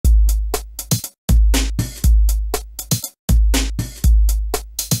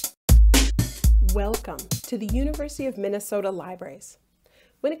Welcome to the University of Minnesota Libraries.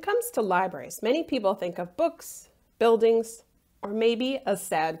 When it comes to libraries, many people think of books, buildings, or maybe a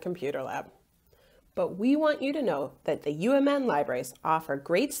sad computer lab. But we want you to know that the UMN libraries offer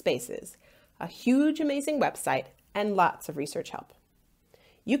great spaces, a huge, amazing website, and lots of research help.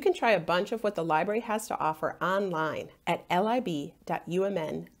 You can try a bunch of what the library has to offer online at lib.umn.edu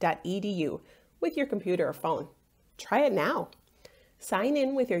with your computer or phone. Try it now. Sign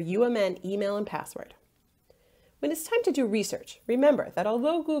in with your UMN email and password. When it's time to do research, remember that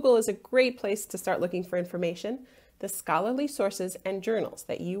although Google is a great place to start looking for information, the scholarly sources and journals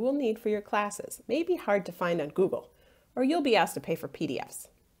that you will need for your classes may be hard to find on Google, or you'll be asked to pay for PDFs.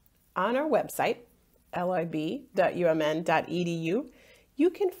 On our website, lib.umn.edu, you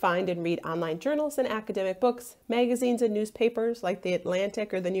can find and read online journals and academic books, magazines and newspapers like The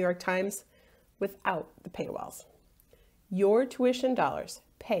Atlantic or The New York Times without the paywalls. Your tuition dollars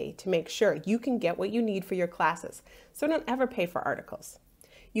pay to make sure you can get what you need for your classes, so don't ever pay for articles.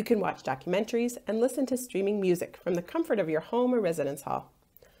 You can watch documentaries and listen to streaming music from the comfort of your home or residence hall.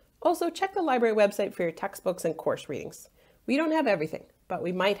 Also, check the library website for your textbooks and course readings. We don't have everything, but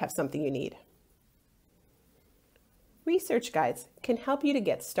we might have something you need. Research guides can help you to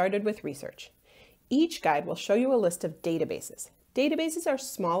get started with research. Each guide will show you a list of databases. Databases are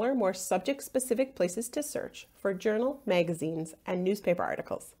smaller, more subject-specific places to search for journal, magazines, and newspaper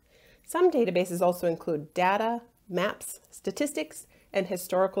articles. Some databases also include data, maps, statistics, and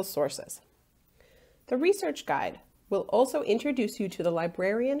historical sources. The research guide will also introduce you to the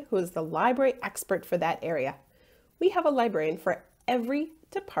librarian who is the library expert for that area. We have a librarian for every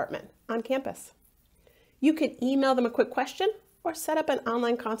department on campus. You can email them a quick question or set up an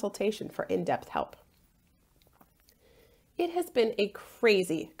online consultation for in-depth help. It has been a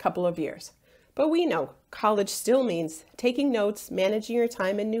crazy couple of years, but we know college still means taking notes, managing your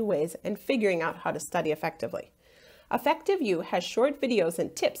time in new ways, and figuring out how to study effectively. Effective U has short videos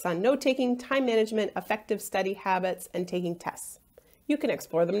and tips on note-taking, time management, effective study habits, and taking tests. You can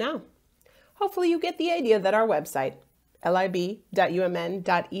explore them now. Hopefully you get the idea that our website, lib.umn.edu,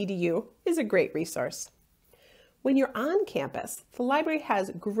 is a great resource. When you're on campus, the library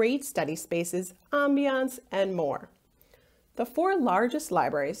has great study spaces, ambiance, and more. The four largest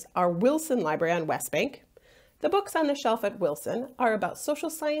libraries are Wilson Library on West Bank. The books on the shelf at Wilson are about social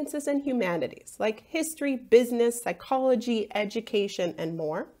sciences and humanities, like history, business, psychology, education, and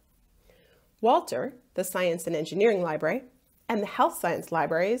more. Walter, the Science and Engineering Library, and the Health Science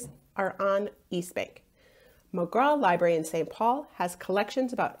Libraries are on East Bank. McGraw Library in St. Paul has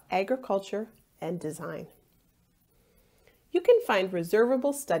collections about agriculture and design. You can find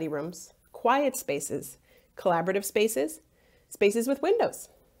reservable study rooms, quiet spaces, collaborative spaces, spaces with windows,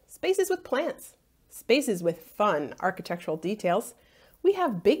 spaces with plants, spaces with fun architectural details. We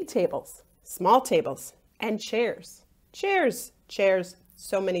have big tables, small tables, and chairs. Chairs,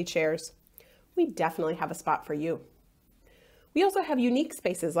 so many chairs. We definitely have a spot for you. We also have unique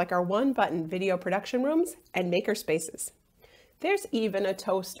spaces like our one-button video production rooms and maker spaces. There's even a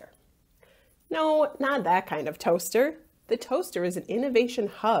toaster. No, not that kind of toaster. The toaster is an innovation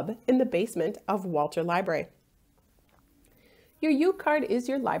hub in the basement of Walter Library. Your U card is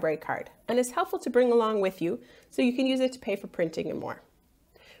your library card and is helpful to bring along with you so you can use it to pay for printing and more.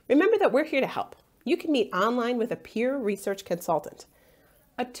 Remember that we're here to help. You can meet online with a peer research consultant,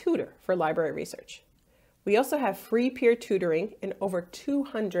 a tutor for library research. We also have free peer tutoring in over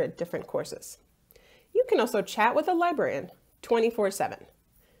 200 different courses. You can also chat with a librarian 24/7.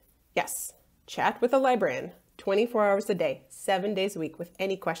 Yes, chat with a librarian 24 hours a day, 7 days a week with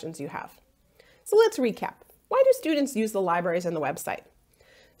any questions you have. So let's recap. Why do students use the libraries and the website?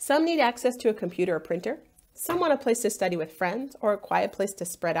 Some need access to a computer or printer. Some want a place to study with friends or a quiet place to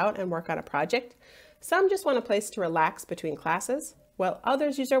spread out and work on a project. Some just want a place to relax between classes, while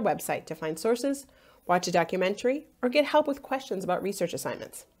others use our website to find sources, watch a documentary, or get help with questions about research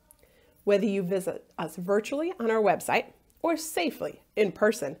assignments. Whether you visit us virtually on our website or safely in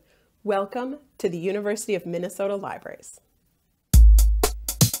person, welcome to the University of Minnesota Libraries.